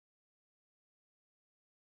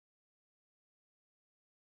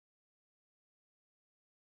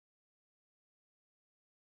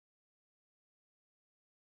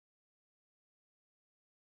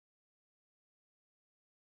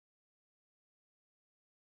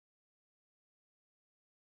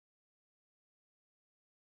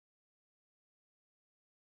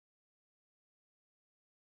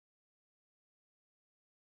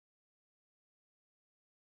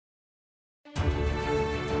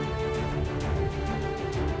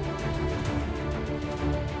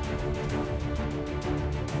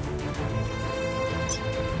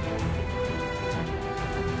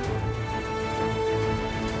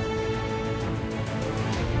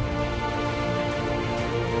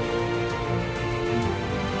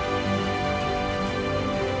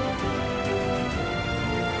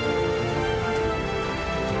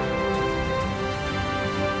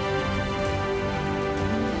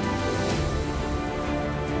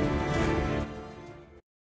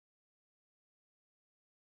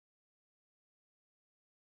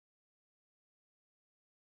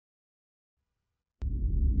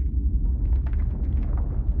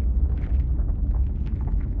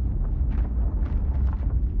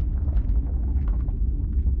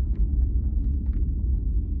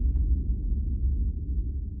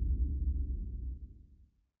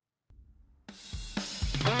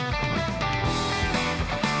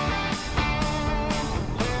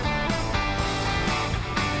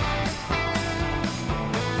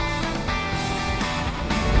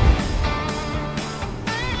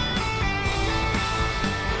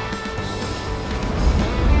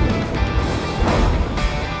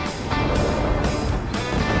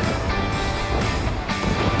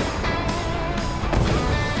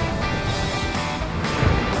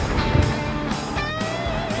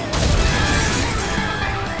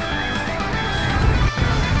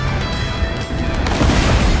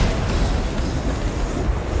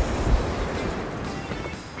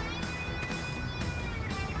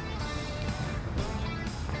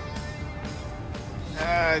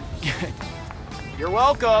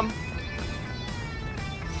welcome.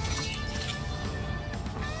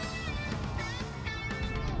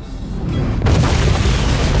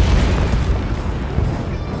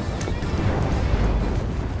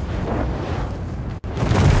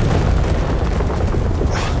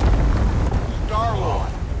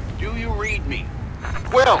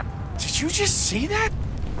 Will! Did you just see that?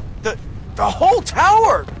 The whole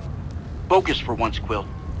tower! Focus for once, Quill.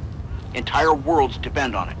 Entire worlds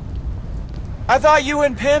depend on it. I thought you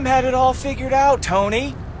and Pym had it all figured out,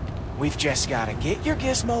 Tony. We've just gotta get your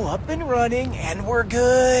gizmo up and running, and we're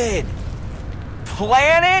good.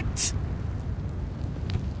 Planet?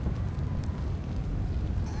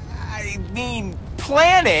 I mean,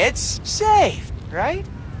 planets safe, right?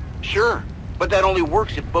 Sure. But that only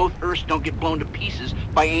works if both Earths don't get blown to pieces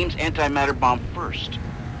by AIM's antimatter bomb first.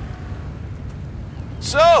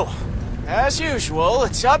 So, as usual,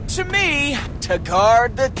 it's up to me to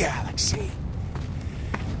guard the galaxy.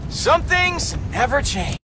 Some things never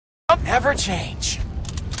change. Never change.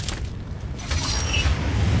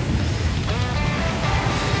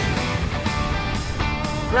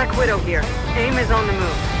 Black Widow here. AIM is on the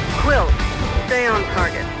move. Quill, stay on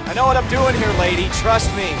target. I know what I'm doing here, lady.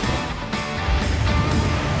 Trust me.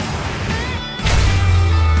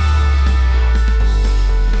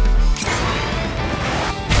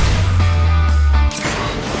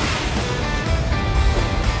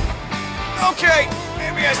 Okay,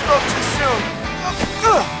 maybe I spoke too soon.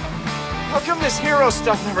 How come this hero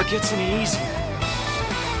stuff never gets any easier?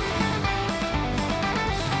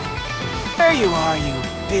 There you are, you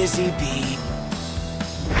busy bee.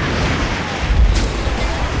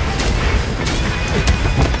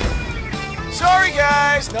 Sorry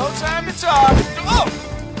guys, no time to talk. Oh!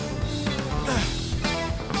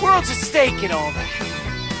 World's at stake and all that.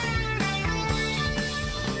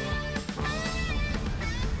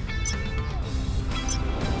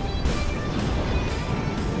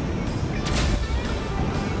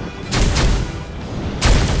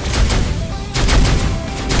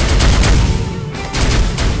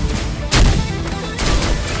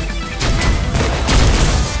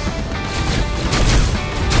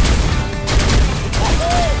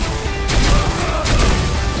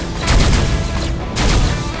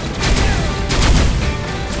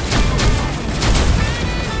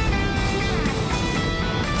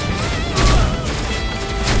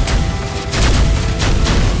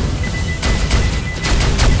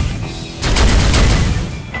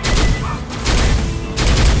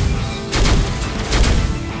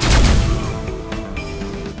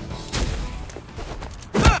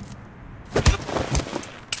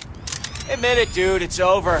 Admit it, dude, it's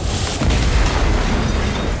over.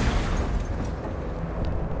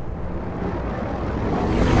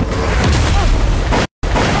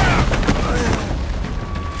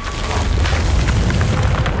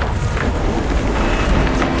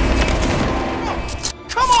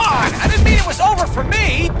 Come on! I didn't mean it was over for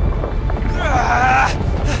me!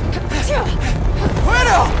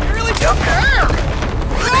 Widow, you really do care!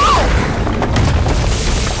 No!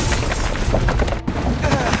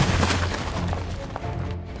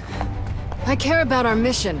 I care about our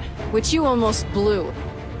mission, which you almost blew.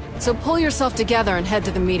 So pull yourself together and head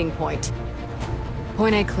to the meeting point.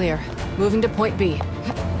 Point A clear. Moving to point B.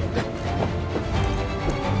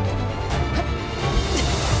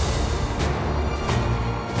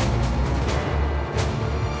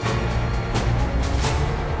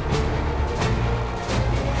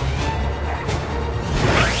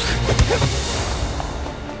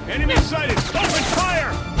 Enemy sighted! Open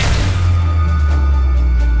fire!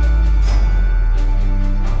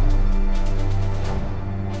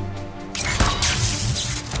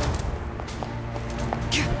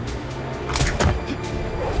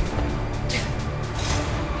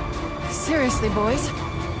 Seriously, boys?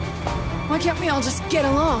 Why can't we all just get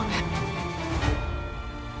along?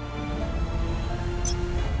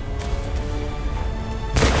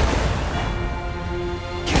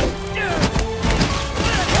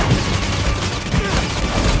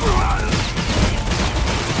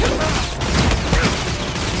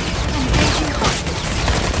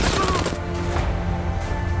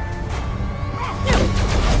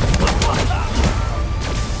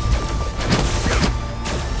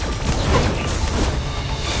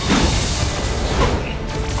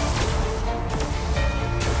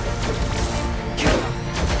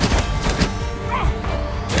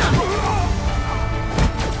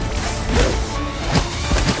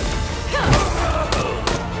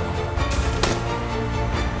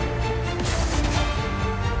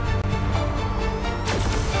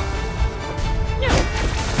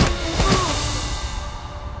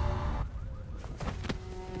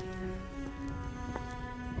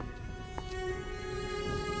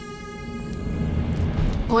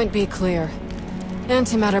 Point B clear.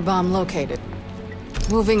 Antimatter bomb located.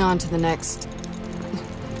 Moving on to the next.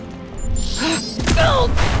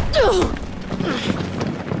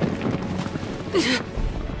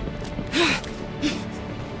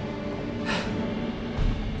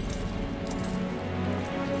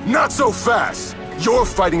 Not so fast! You're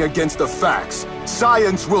fighting against the facts.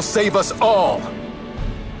 Science will save us all!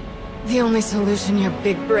 The only solution your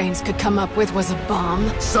big brains could come up with was a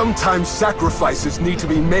bomb? Sometimes sacrifices need to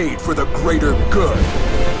be made for the greater good.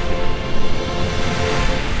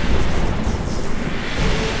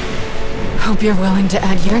 Hope you're willing to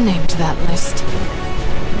add your name to that list.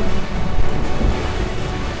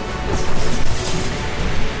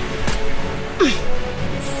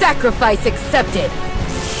 Sacrifice accepted!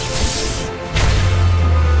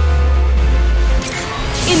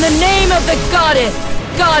 In the name of the Goddess!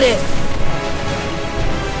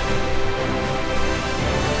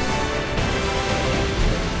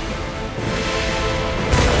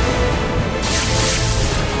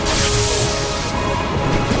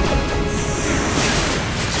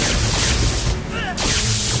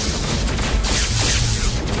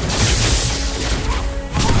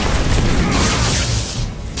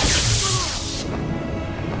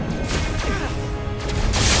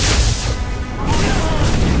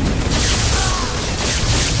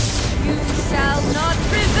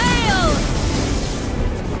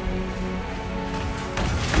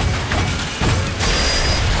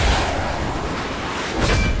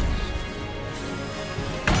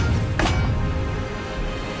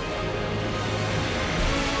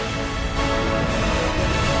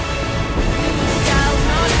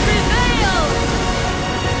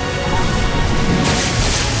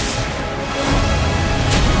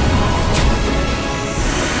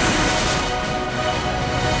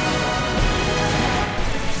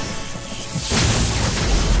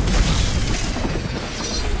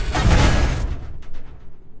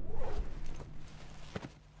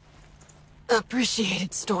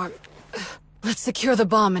 Appreciated, Storm. Let's secure the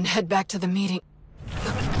bomb and head back to the meeting.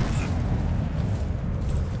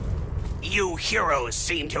 You heroes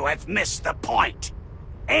seem to have missed the point.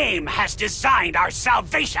 AIM has designed our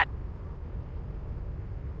salvation.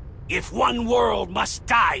 If one world must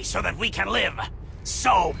die so that we can live,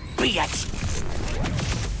 so be it.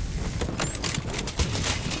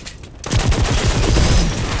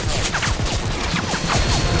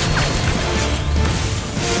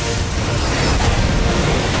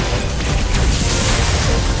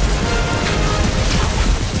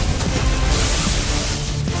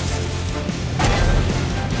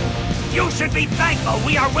 You should be thankful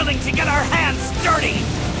we are willing to get our hands dirty!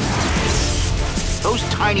 Those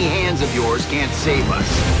tiny hands of yours can't save us.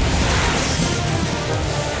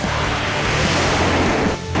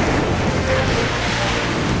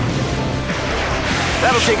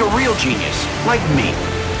 That'll take a real genius, like me.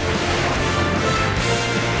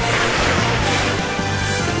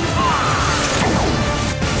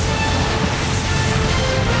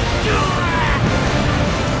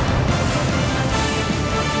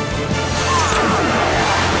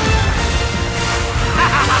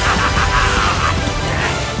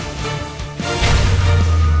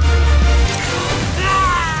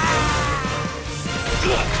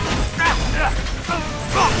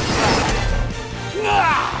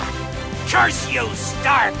 Curse you,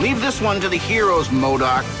 Stark! Leave this one to the heroes,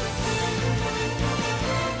 MODOK.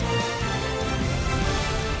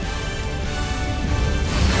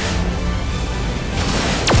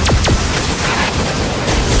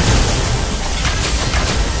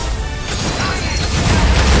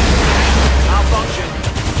 Malfunction.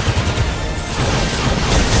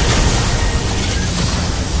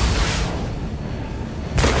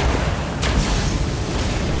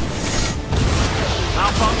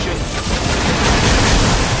 Malfunction.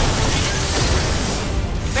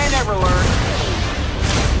 They never learn.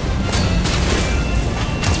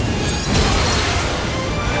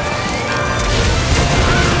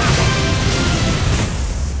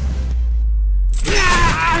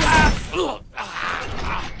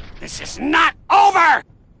 This is not over!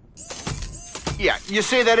 Yeah, you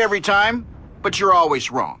say that every time, but you're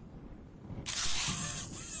always wrong.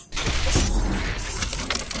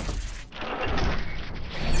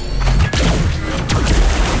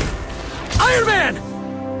 Iron Man!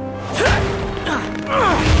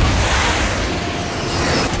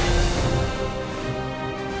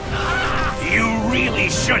 You really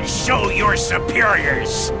should show your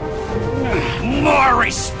superiors more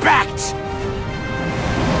respect!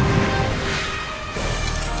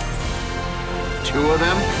 2 of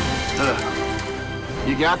them? Ugh.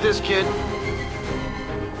 You got this, kid?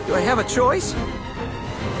 Do I have a choice?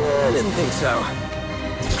 I didn't think so.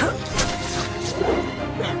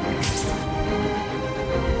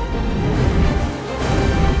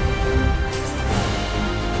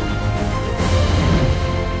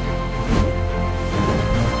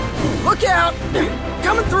 Look out!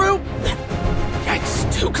 Coming through!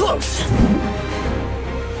 Yikes, too close!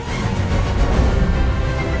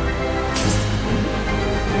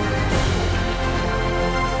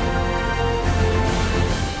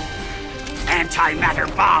 Antimatter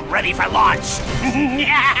bomb ready for launch!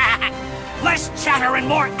 Less chatter and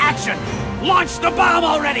more action! Launch the bomb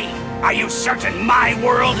already! Are you certain my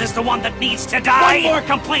world is the one that needs to die? One more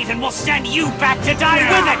complaint and we'll send you back to die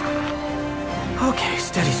with it! Okay,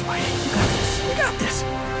 steady, Spidey. You got this. You got this.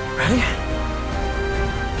 Ready?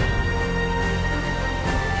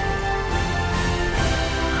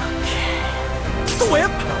 Okay. The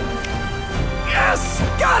whip! Yes!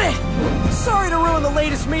 Got it! Sorry to ruin the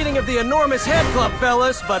latest meeting of the Enormous Head Club,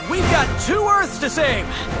 fellas, but we've got 2 Earths to save.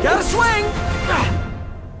 Gotta swing!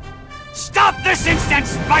 Stop this instant,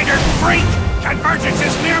 spider freak! Convergence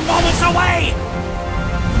is mere moments away!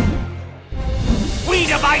 We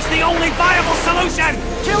devised the only viable solution!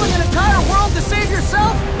 Killing an entire world to save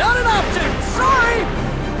yourself? Not an option! Sorry!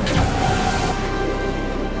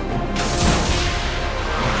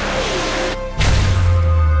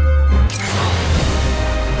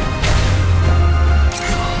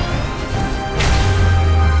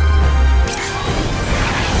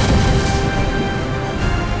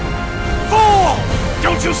 Fool!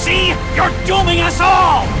 Don't you see? You're dooming us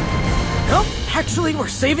all! Nope, actually, we're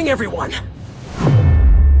saving everyone.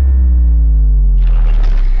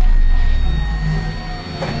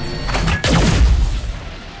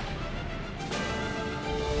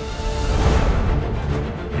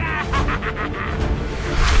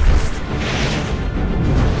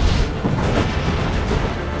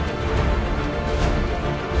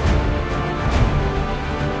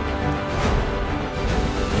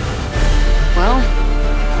 Well,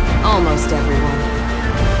 almost everyone.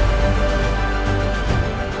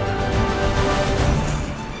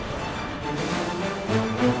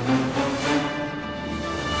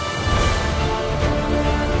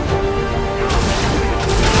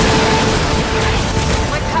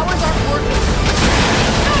 My powers aren't working.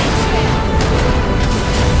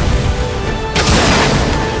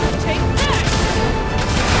 Take that!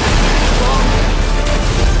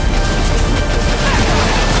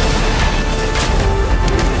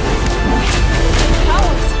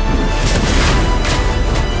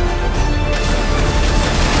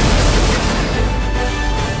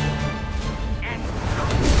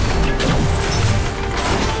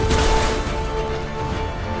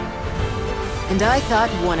 And I thought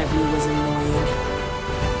one of you was annoying.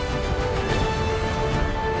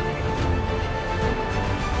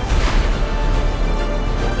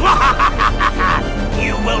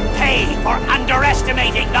 You will pay for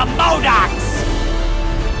underestimating the Modocs!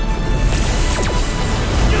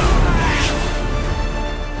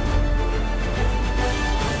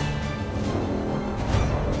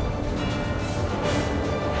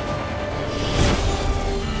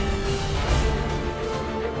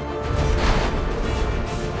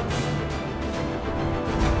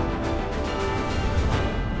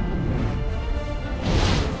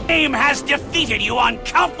 AIM has defeated you on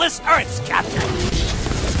countless Earths, Captain!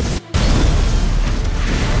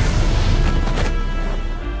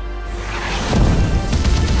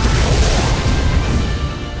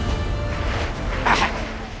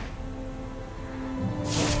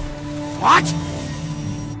 What?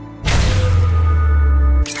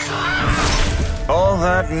 All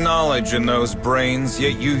that knowledge in those brains,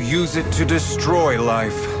 yet you use it to destroy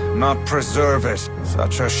life, not preserve it.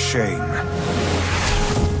 Such a shame.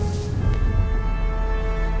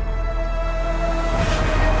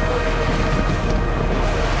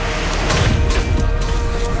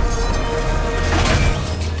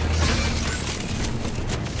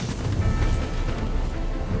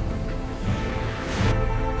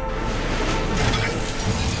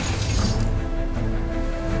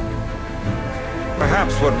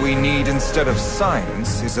 Perhaps what we need instead of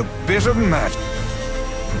science is a bit of magic.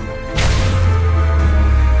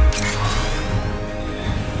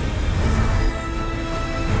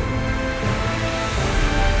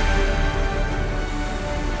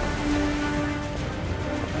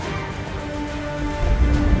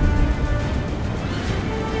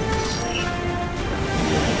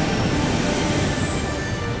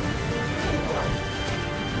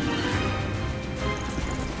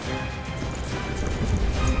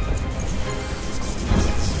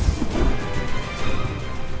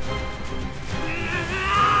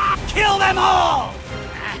 Kill them all!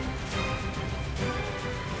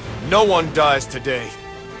 No one dies today.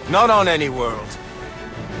 Not on any world.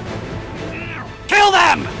 Kill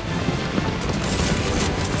them!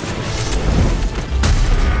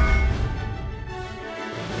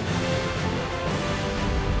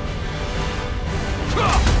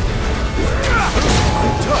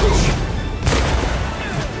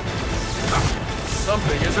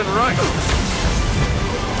 Something isn't right.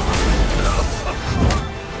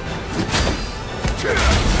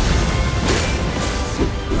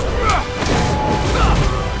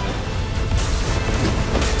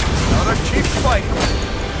 Gotta keep fighting.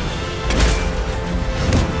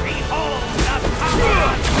 Behold the power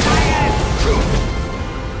of science!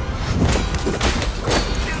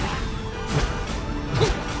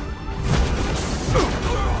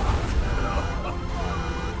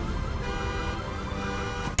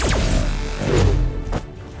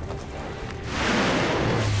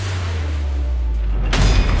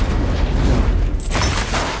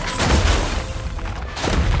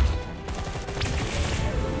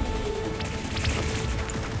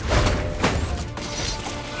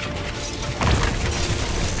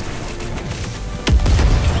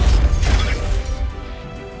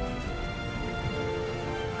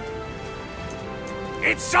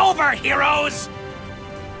 It's over, heroes!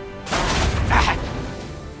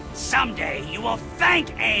 Someday you will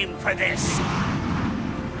thank AIM for this!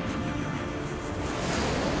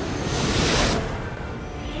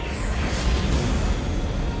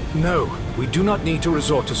 No, we do not need to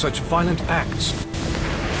resort to such violent acts.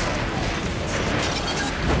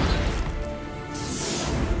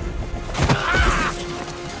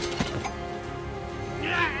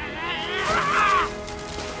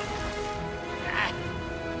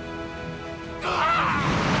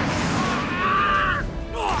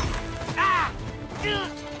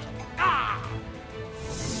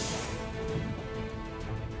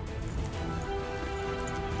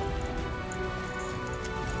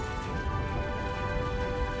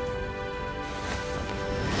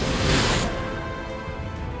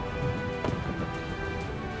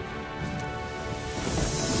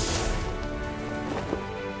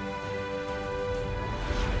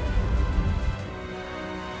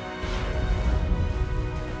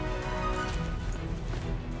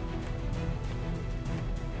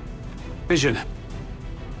 Vision.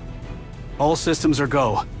 All systems are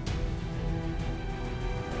go.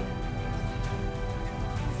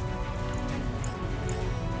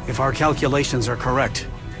 If our calculations are correct,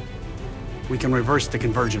 we can reverse the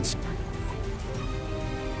convergence.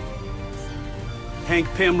 Hank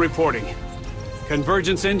Pym reporting.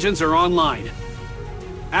 Convergence engines are online.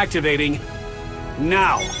 Activating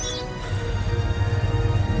now.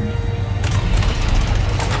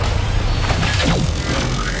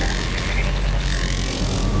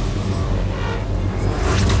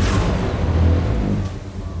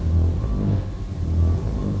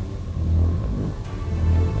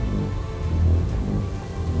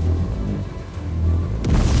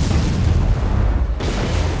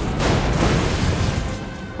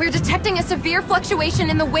 We're detecting a severe fluctuation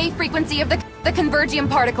in the wave frequency of the convergium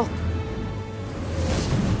particle.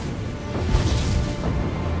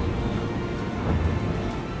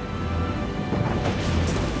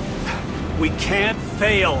 We can't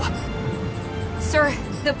fail. Sir,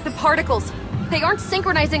 the particles, they aren't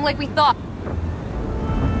synchronizing like we thought.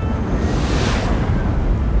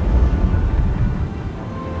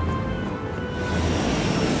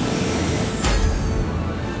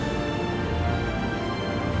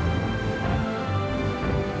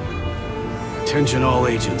 Attention all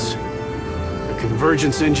agents. The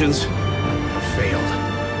convergence engines have failed.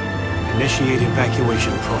 Initiate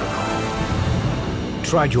evacuation protocol.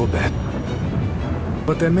 Tried your best.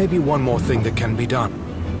 But there may be one more thing that can be done.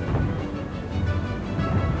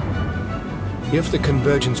 If the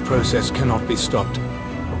convergence process cannot be stopped,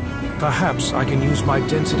 perhaps I can use my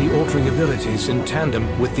density-altering abilities in tandem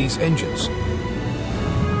with these engines.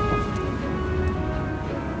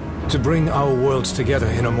 To bring our worlds together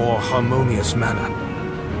in a more harmonious manner.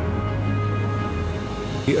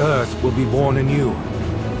 The Earth will be born anew.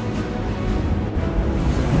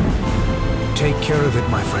 Take care of it,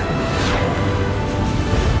 my friend.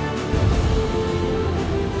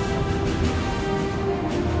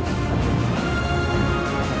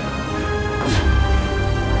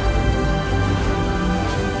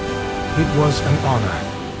 It was an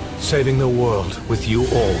honor, saving the world with you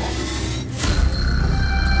all.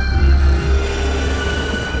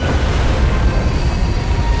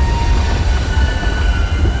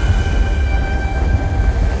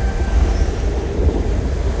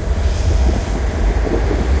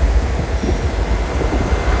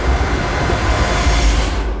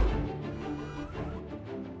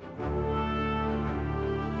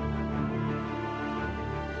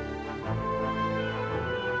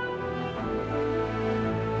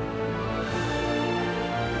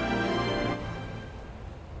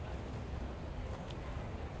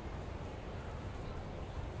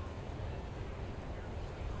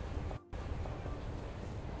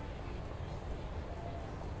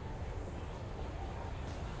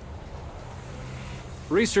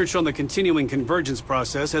 Research on the continuing convergence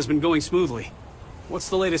process has been going smoothly. What's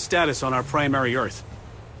the latest status on our primary Earth?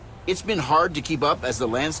 It's been hard to keep up as the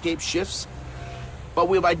landscape shifts, but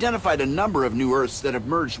we've identified a number of new Earths that have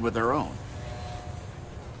merged with our own.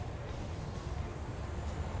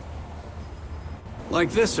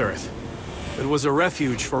 Like this Earth. It was a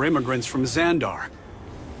refuge for immigrants from Xandar.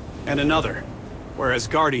 And another, where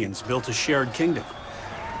Asgardians built a shared kingdom.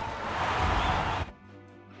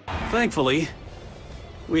 Thankfully,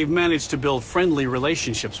 we've managed to build friendly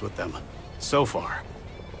relationships with them, so far.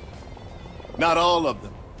 Not all of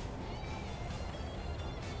them.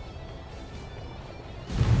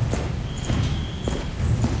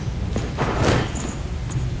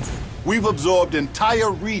 We've absorbed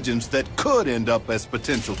entire regions that could end up as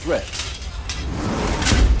potential threats.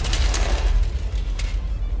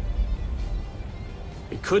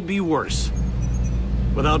 It could be worse.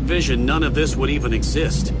 Without vision, none of this would even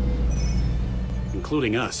exist.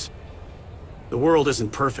 Including us. The world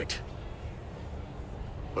isn't perfect.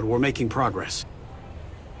 But we're making progress.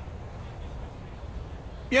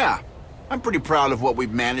 Yeah, I'm pretty proud of what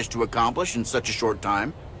we've managed to accomplish in such a short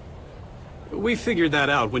time. We figured that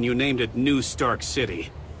out when you named it New Stark City.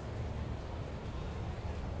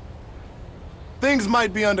 Things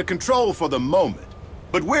might be under control for the moment,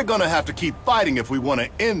 but we're gonna have to keep fighting if we want to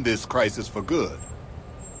end this crisis for good.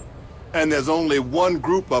 And there's only one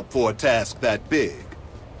group up for a task that big.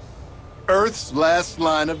 Earth's last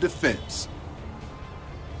line of defense.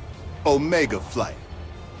 Omega Flight.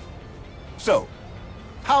 So,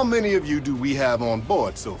 how many of you do we have on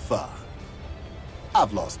board so far?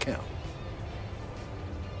 I've lost count.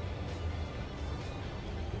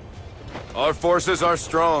 Our forces are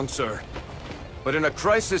strong, sir. But in a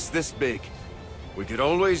crisis this big, we could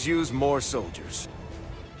always use more soldiers.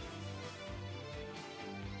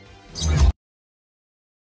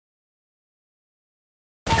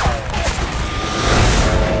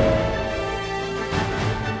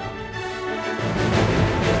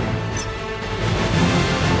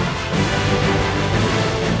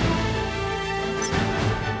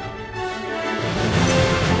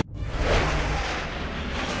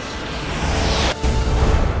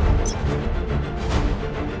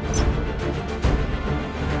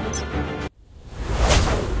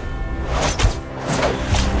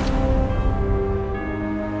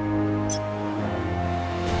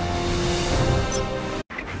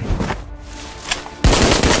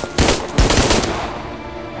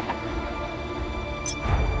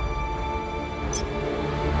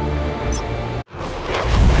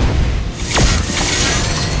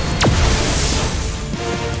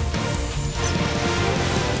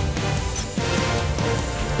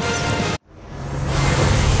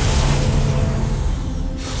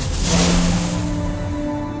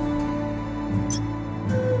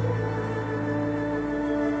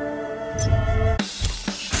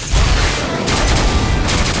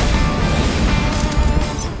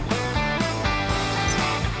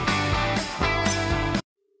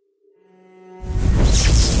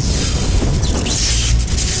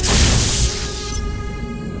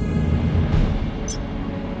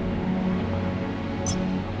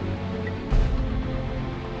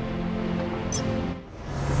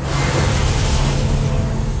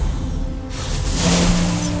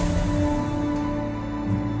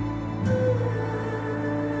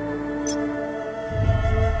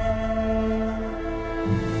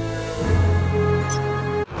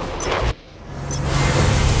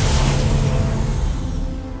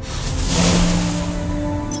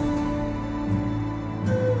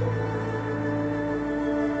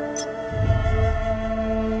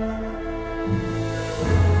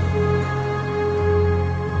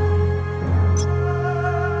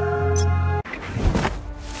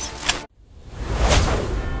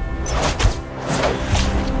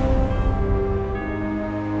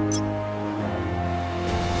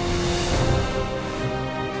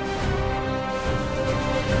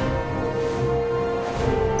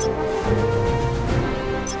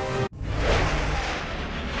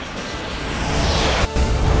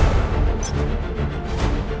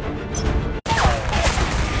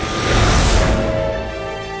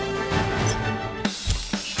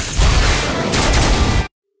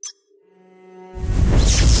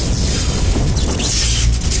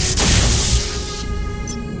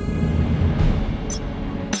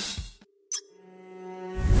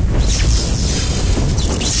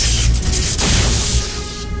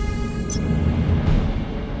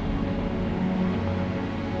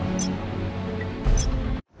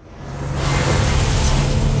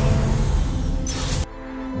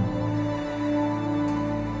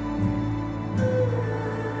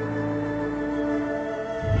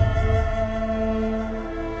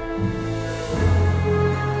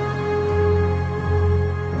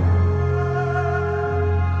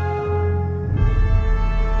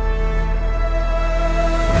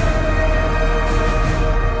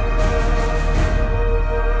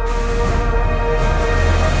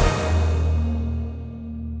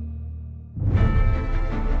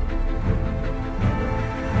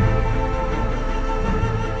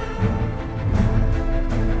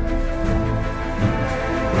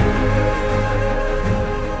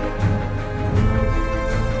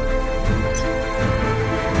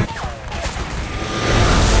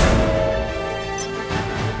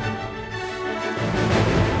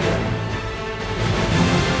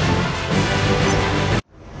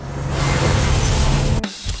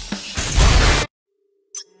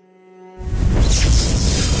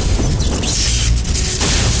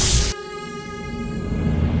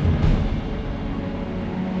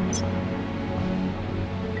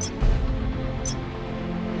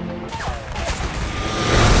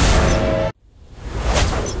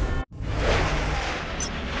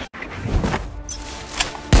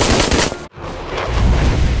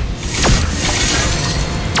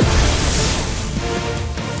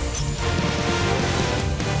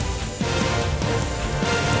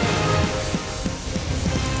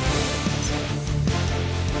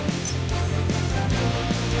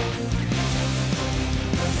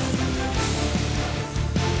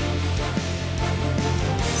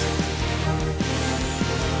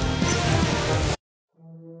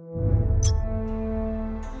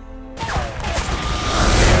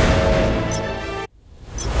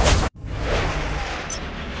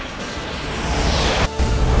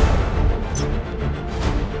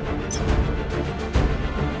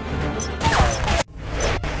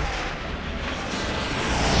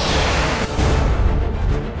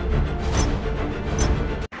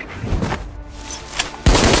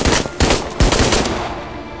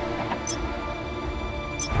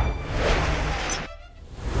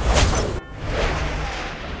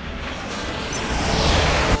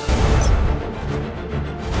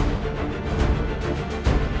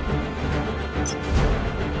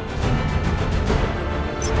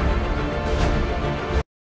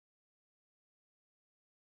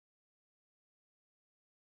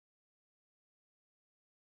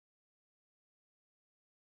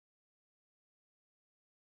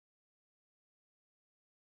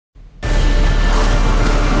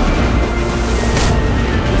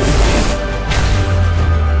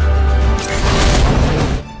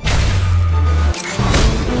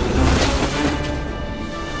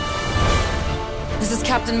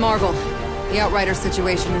 Captain Marvel. The Outrider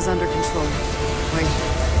situation is under control. Wait,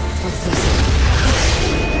 what's this?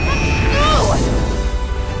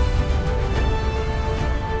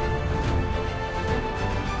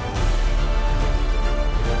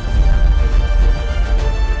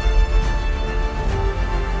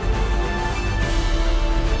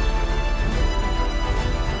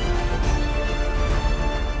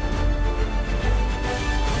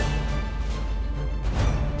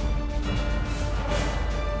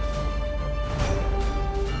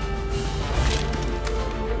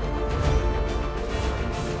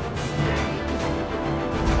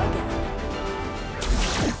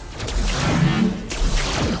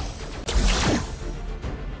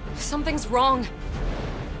 Something's wrong.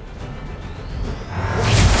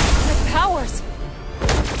 My powers!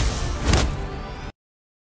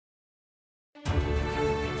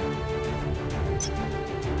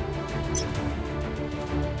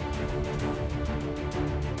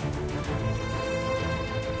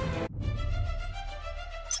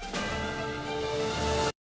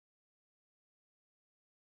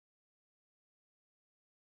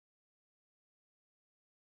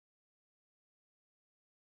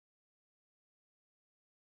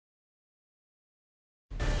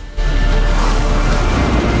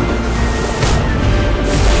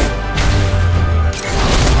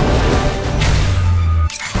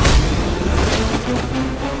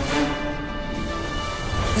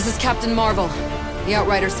 This is Captain Marvel. The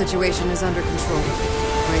Outrider situation is under control.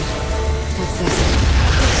 Wait, what's this?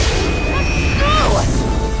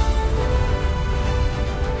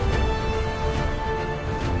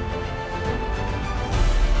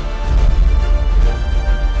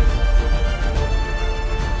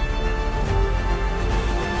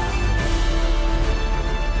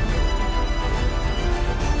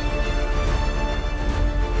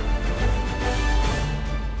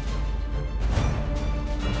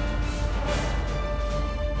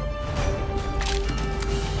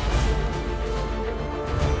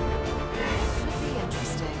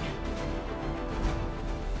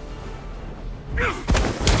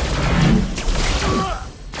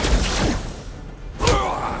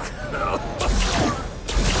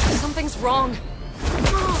 Something's wrong.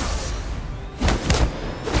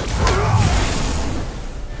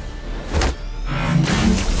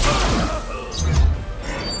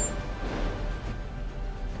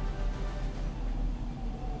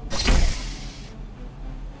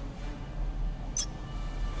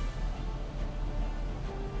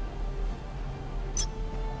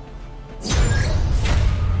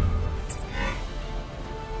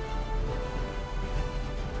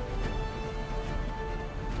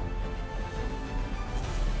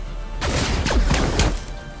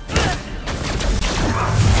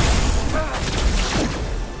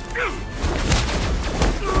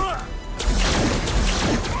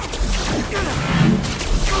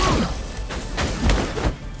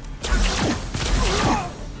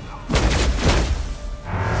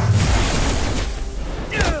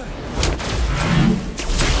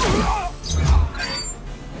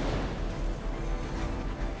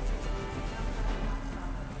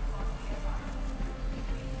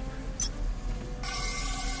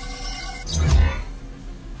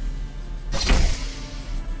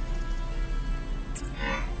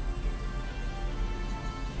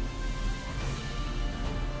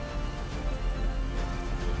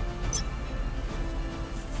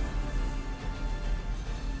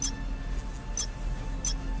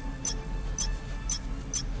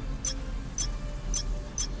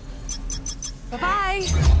 Bye-bye!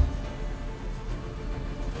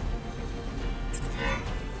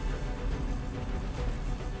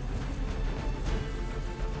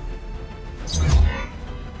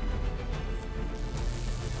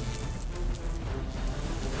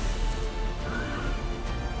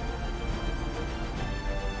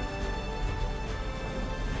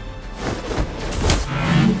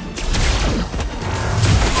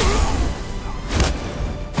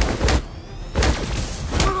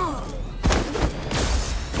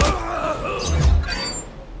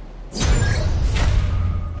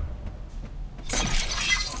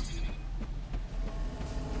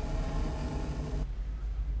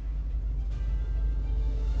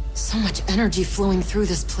 So much energy flowing through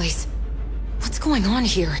this place. What's going on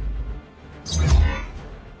here?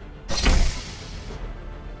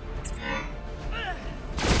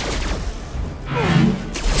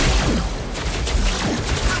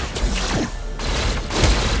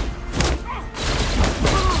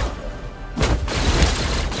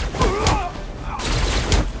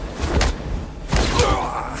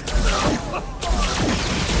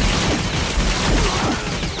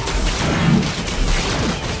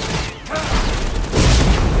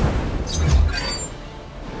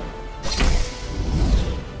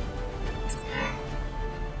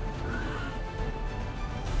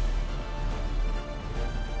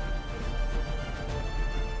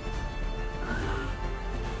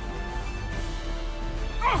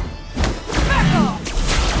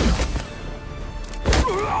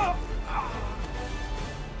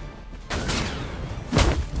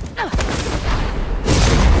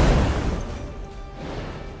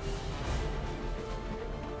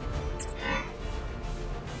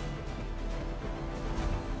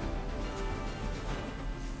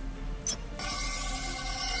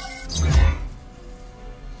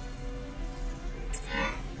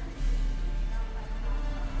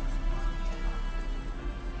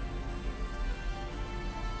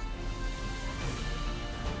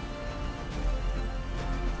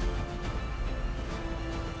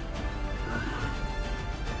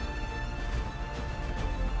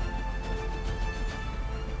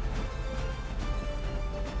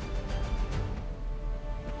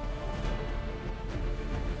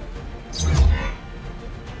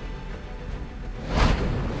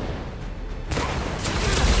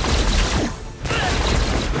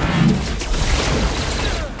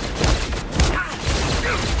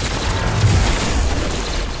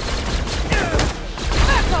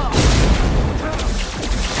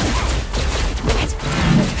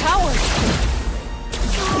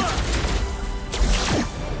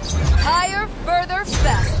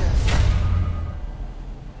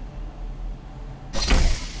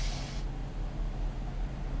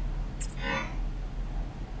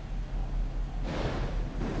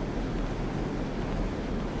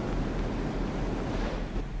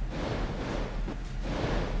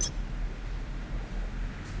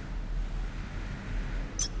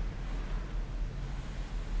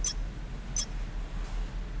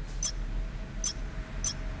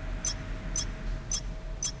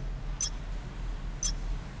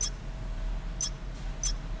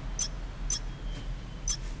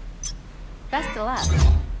 Best of luck.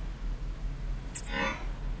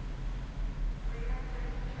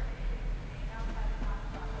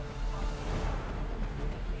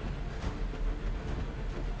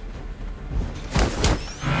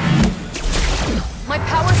 My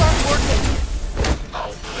powers aren't working.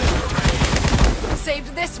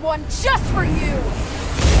 Saved this one just for you!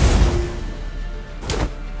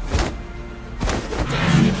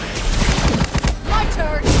 My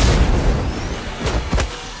turn!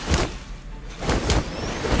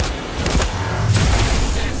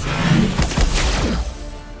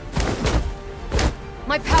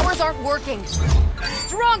 My powers aren't working.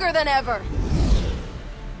 Stronger than ever!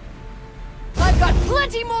 I've got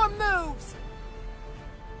plenty more moves!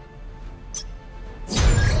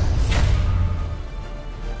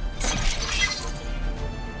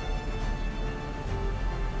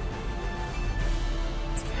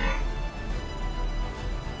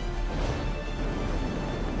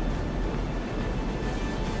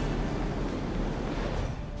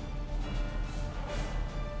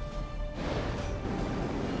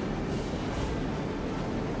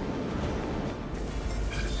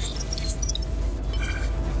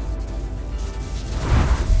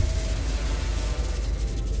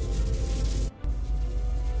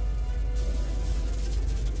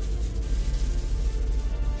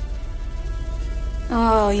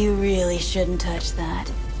 Oh, you really shouldn't touch that.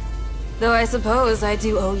 Though I suppose I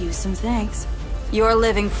do owe you some thanks. You're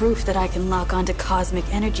living proof that I can lock onto cosmic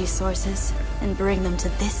energy sources and bring them to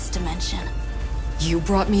this dimension. You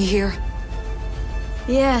brought me here?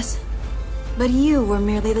 Yes, but you were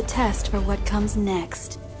merely the test for what comes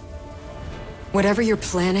next. Whatever you're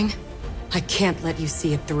planning, I can't let you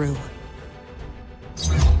see it through.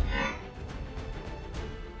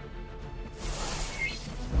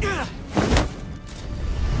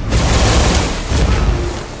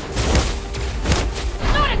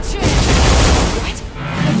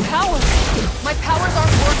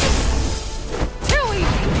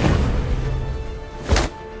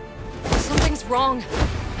 Wrong.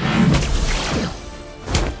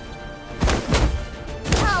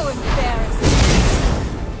 How embarrassing.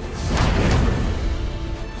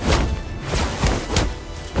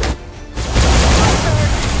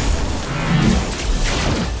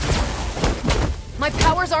 My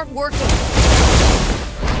powers aren't working.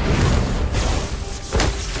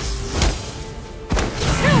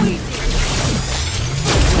 Too easy.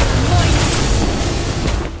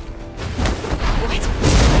 What?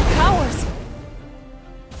 My powers.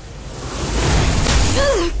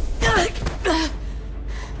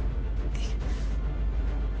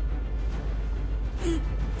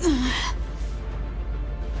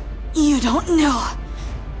 You don't know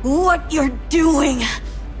what you're doing.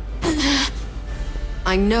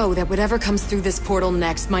 I know that whatever comes through this portal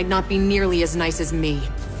next might not be nearly as nice as me.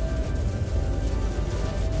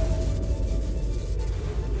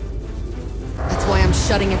 That's why I'm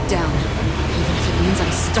shutting it down, even if it means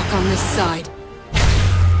I'm stuck on this side.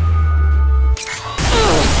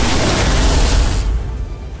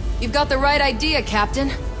 You've got the right idea,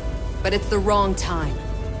 Captain. But it's the wrong time.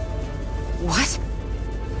 What?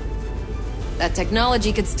 That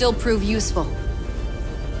technology could still prove useful.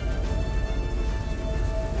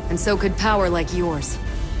 And so could power like yours.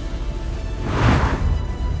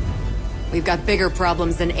 We've got bigger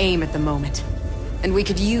problems than AIM at the moment. And we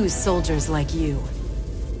could use soldiers like you.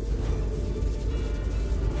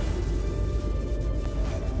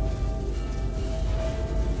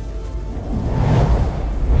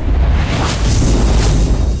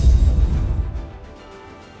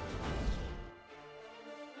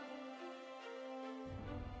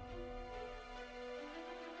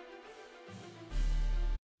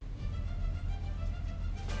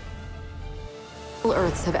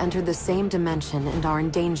 Earths have entered the same dimension and are in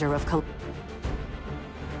danger of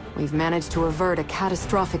We've managed to avert a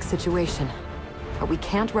catastrophic situation, but we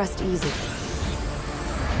can't rest easy.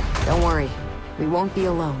 Don't worry, we won't be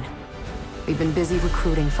alone. We've been busy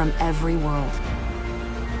recruiting from every world.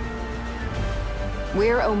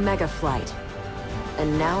 We're Omega Flight,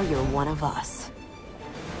 and now you're one of us.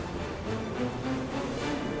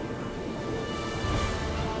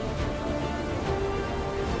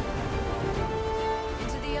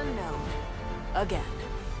 Again.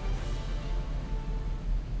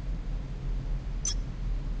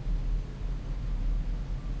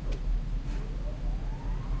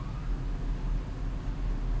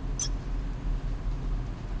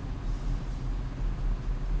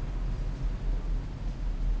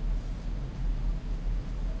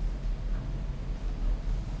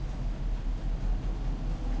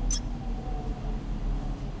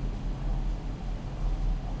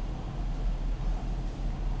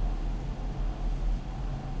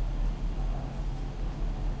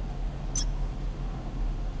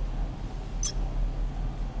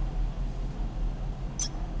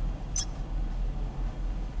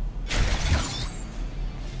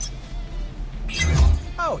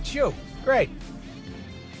 Oh, it's you. Great.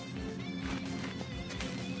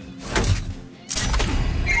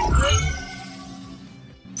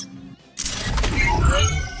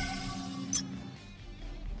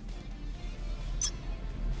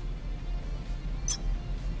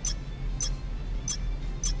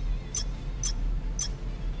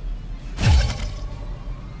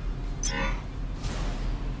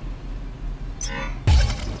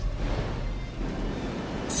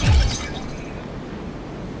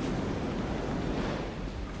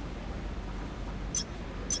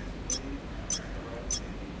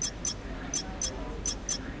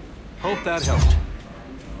 Hope that helped.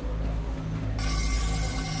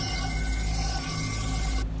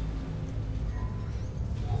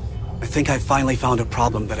 I think I finally found a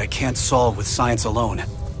problem that I can't solve with science alone.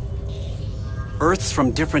 Earths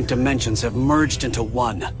from different dimensions have merged into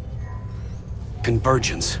one.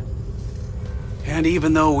 Convergence. And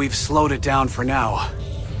even though we've slowed it down for now,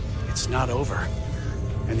 it's not over.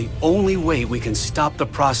 And the only way we can stop the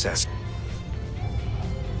process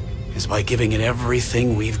is by giving it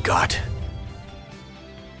everything we've got.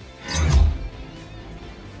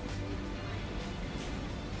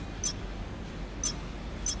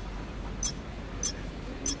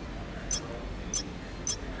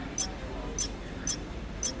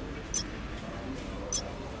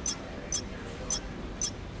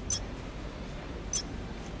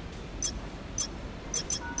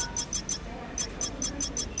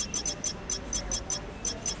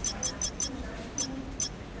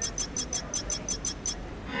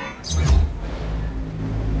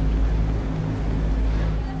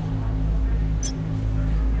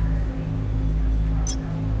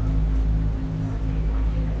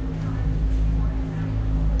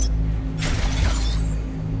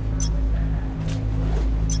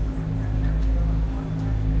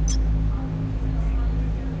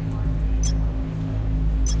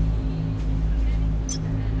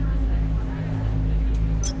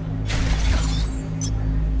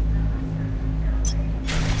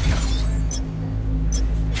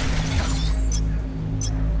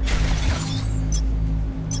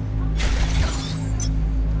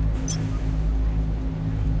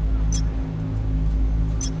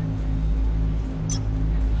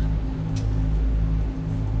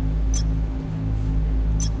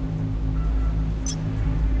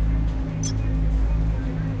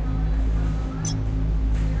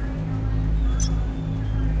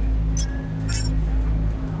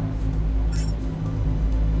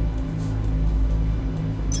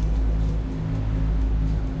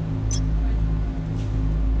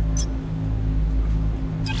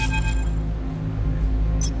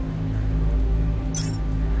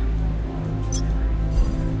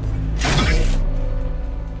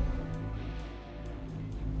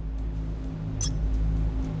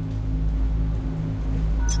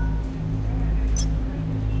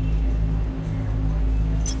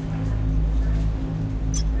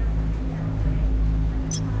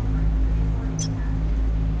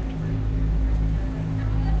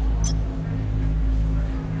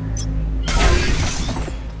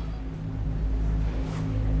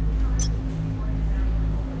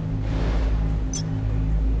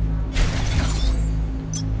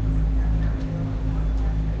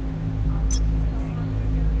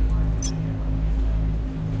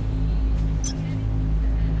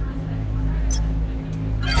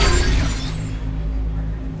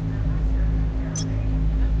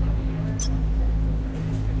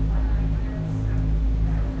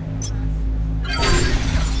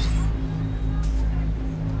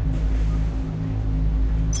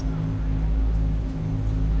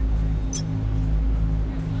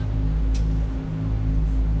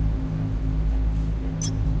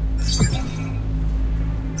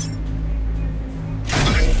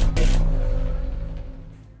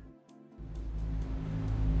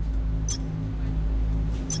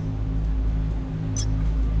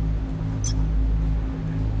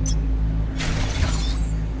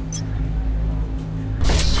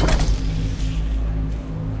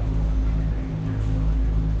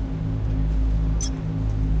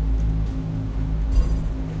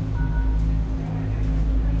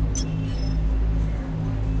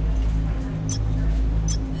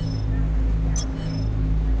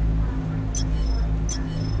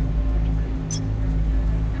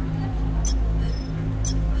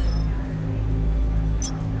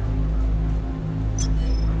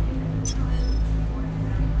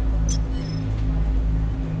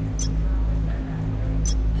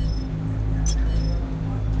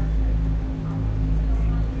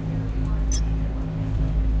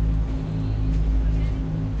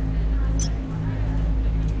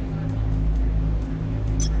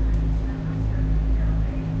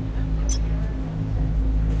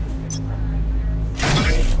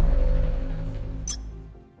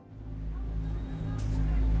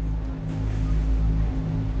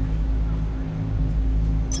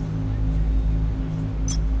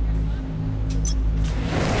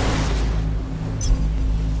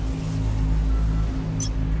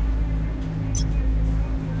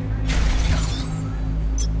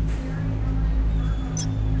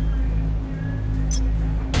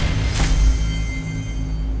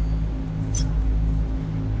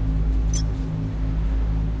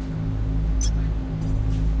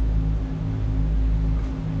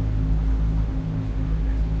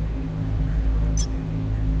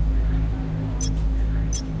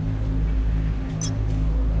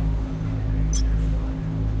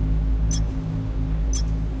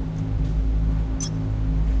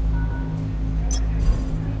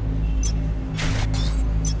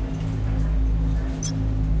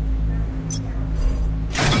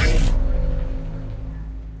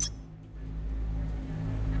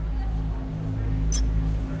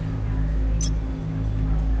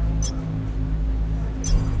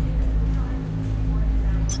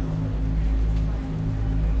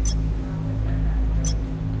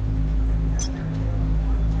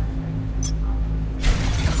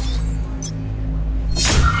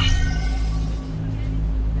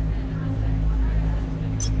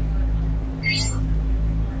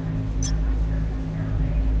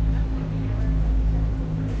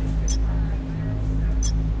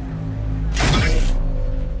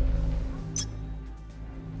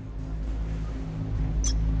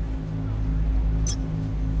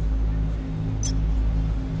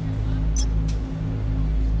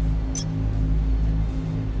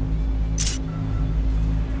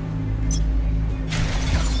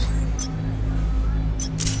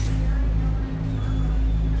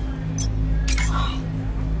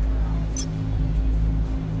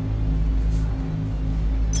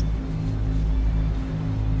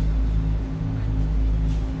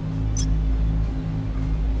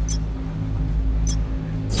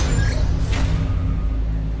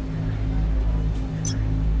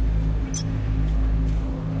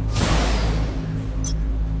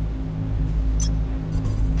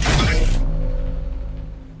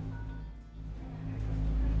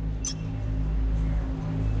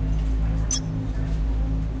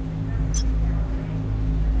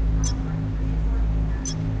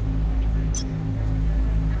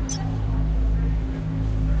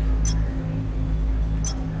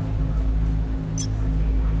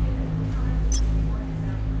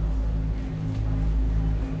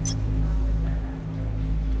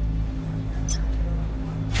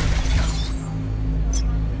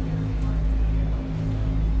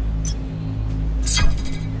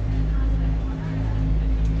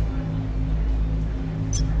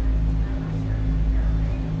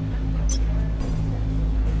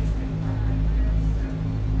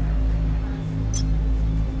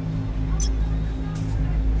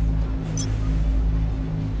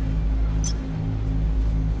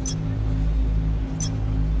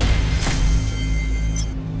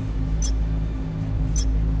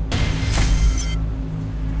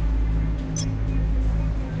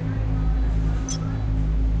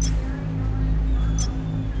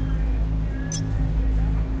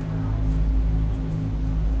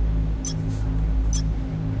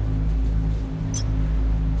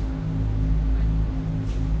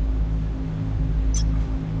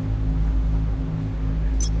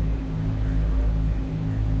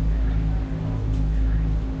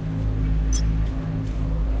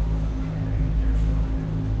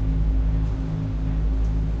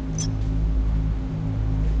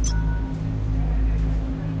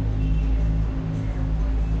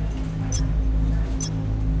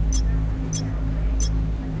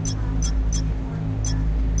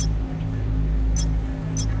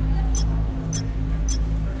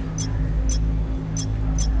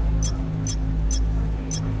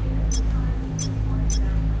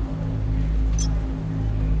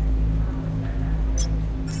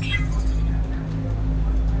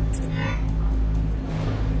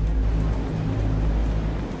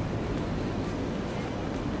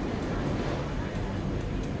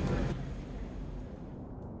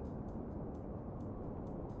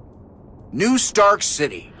 New Stark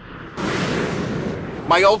City.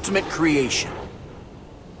 My ultimate creation.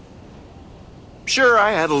 Sure,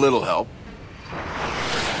 I had a little help.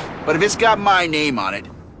 But if it's got my name on it,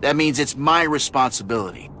 that means it's my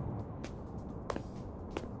responsibility.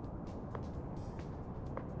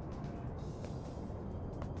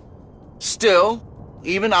 Still,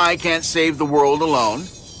 even I can't save the world alone.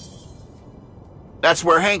 That's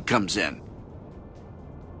where Hank comes in.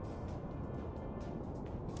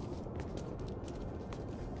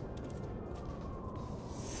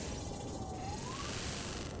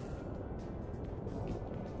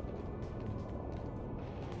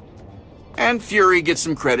 And Fury gets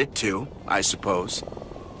some credit too, I suppose.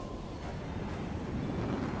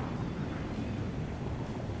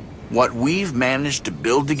 What we've managed to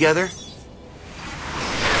build together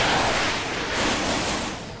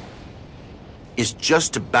is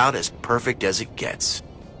just about as perfect as it gets.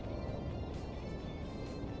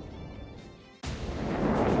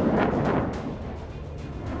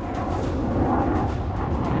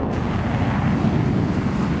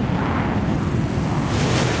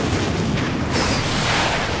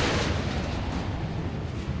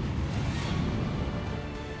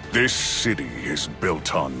 This city is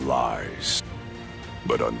built on lies,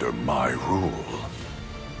 but under my rule,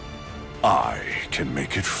 I can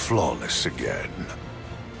make it flawless again.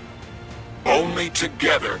 Only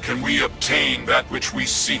together can we obtain that which we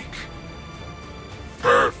seek.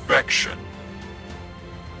 Perfection.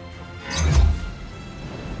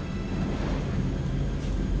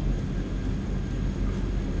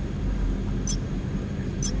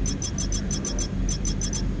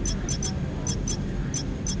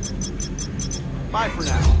 Bye for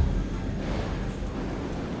now.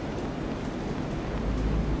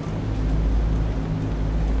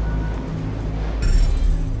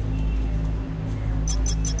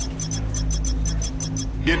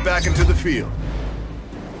 Get back into the field.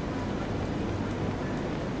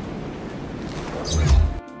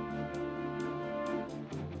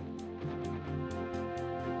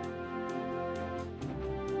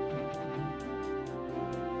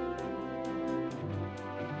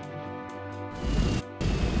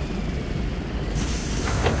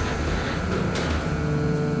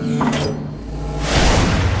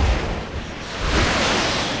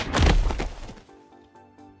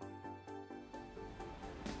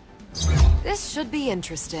 This should be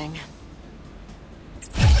interesting.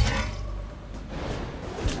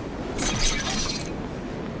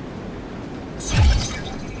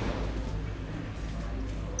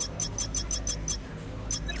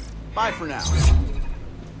 Bye for now.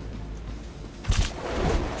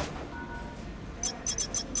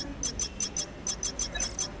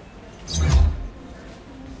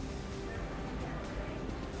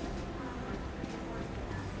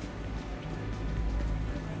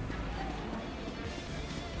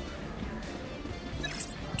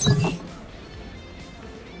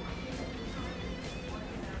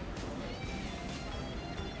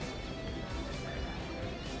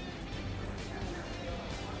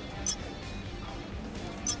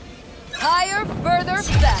 Higher, further,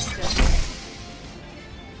 faster.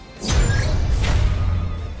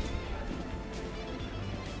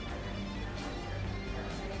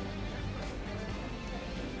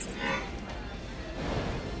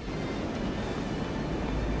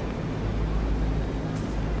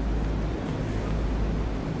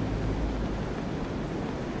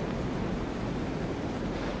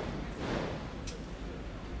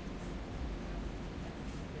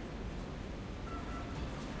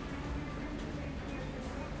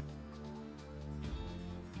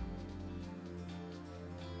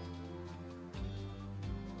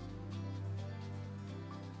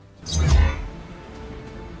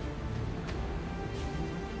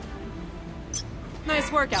 Nice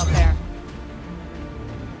work out there.